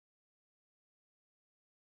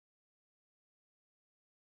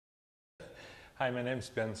Hi, my name's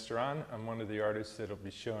Strawn. I'm one of the artists that will be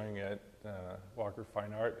showing at Walker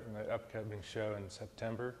Fine Art in the upcoming show in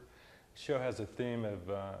September. The show has a theme of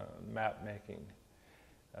map making.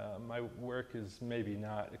 My work is maybe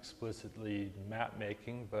not explicitly map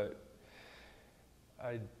making, but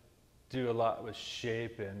I do a lot with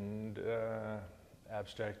shape and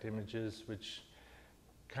abstract images, which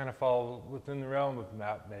kind of fall within the realm of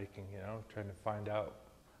map making, you know, trying to find out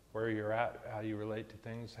where you're at, how you relate to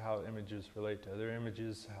things, how images relate to other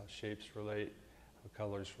images, how shapes relate, how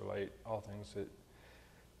colors relate, all things that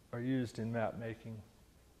are used in map making.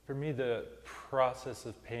 For me, the process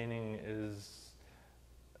of painting is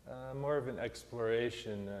more of an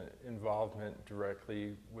exploration, involvement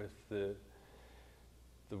directly with the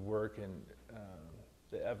work and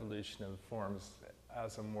the evolution of forms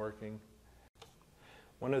as I'm working.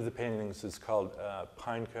 One of the paintings is called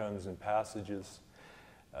Pine Cones and Passages.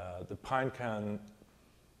 The pine cone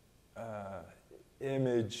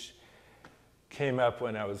image came up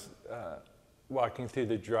when I was walking through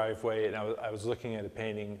the driveway, and I was looking at a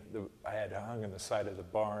painting that I had hung on the side of the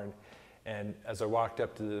barn. And as I walked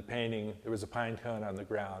up to the painting, there was a pine cone on the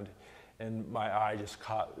ground, and my eye just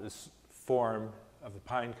caught this form of the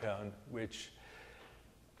pine cone, which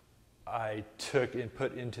I took and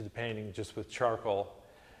put into the painting just with charcoal.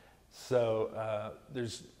 So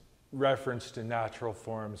there's reference to natural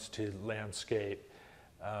forms, to landscape.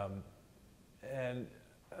 And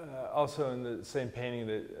also in the same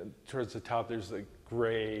painting, towards the top, there's like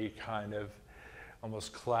gray kind of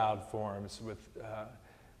almost cloud forms with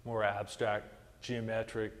more abstract,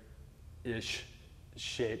 geometric-ish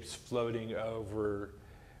shapes floating over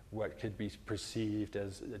what could be perceived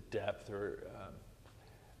as a depth or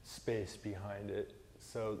space behind it.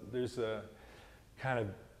 So there's a kind of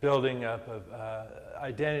building up of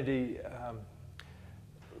identity,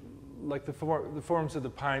 like the forms of the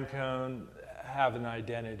pine cone have an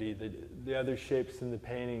identity. The other shapes in the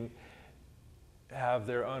painting have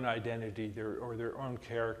their own identity, or their own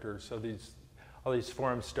character. So all these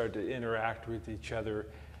forms start to interact with each other,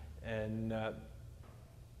 and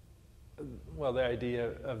well, the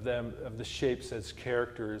idea of the shapes as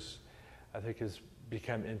characters, I think, has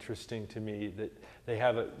become interesting to me, that they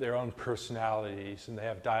have their own personalities and they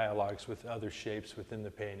have dialogues with other shapes within the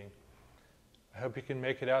painting. I hope you can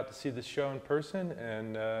make it out to see the show in person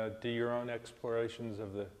and do your own explorations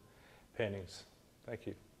of the paintings. Thank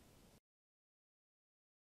you.